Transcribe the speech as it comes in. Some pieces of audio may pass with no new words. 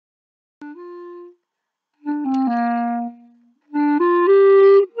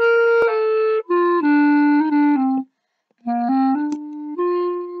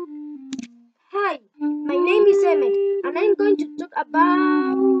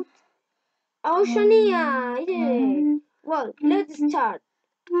Oceania! Yay! Well, let's start.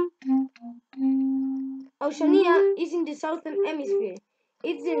 Oceania is in the southern hemisphere.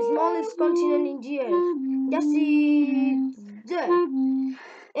 It's the smallest continent in the earth. Just it's there.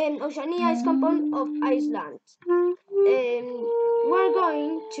 Oceania is composed of islands. We're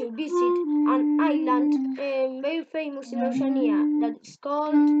going to visit an island very famous in Oceania that is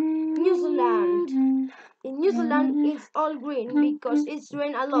called New Zealand. In New Zealand, it's all green because it's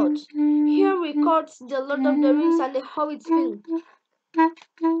rained a lot. Here records the Lord of the Rings and the Hobbit's film.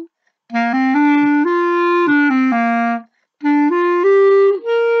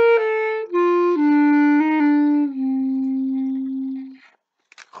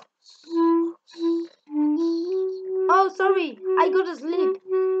 Oh, sorry, I got to sleep.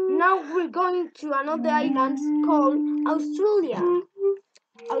 Now we're going to another island called Australia.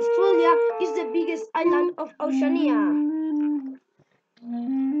 Australia is the biggest island of Oceania.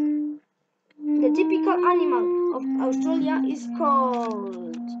 The typical animal of Australia is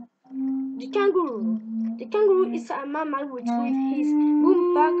called the kangaroo. The kangaroo is a mammal which with his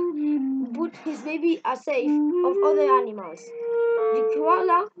boom pack put his baby a safe of other animals. The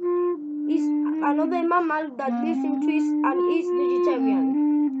koala is another mammal that lives in trees and is vegetarian.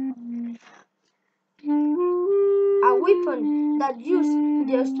 A weapon that used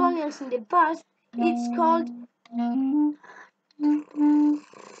the Australians in the past is called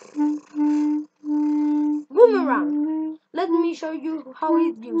boomerang. Let me show you how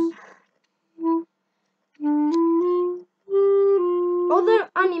it's used. Other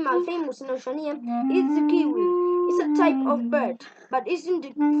animal famous in Oceania is the kiwi. It's a type of bird, but isn't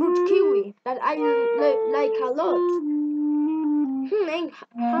the fruit kiwi that I like a lot. I'm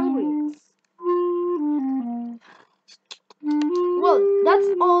hungry. Well, that's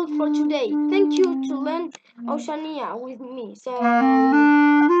all for today. Thank you to learn Oceania with me. So,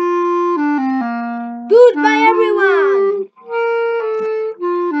 goodbye everyone!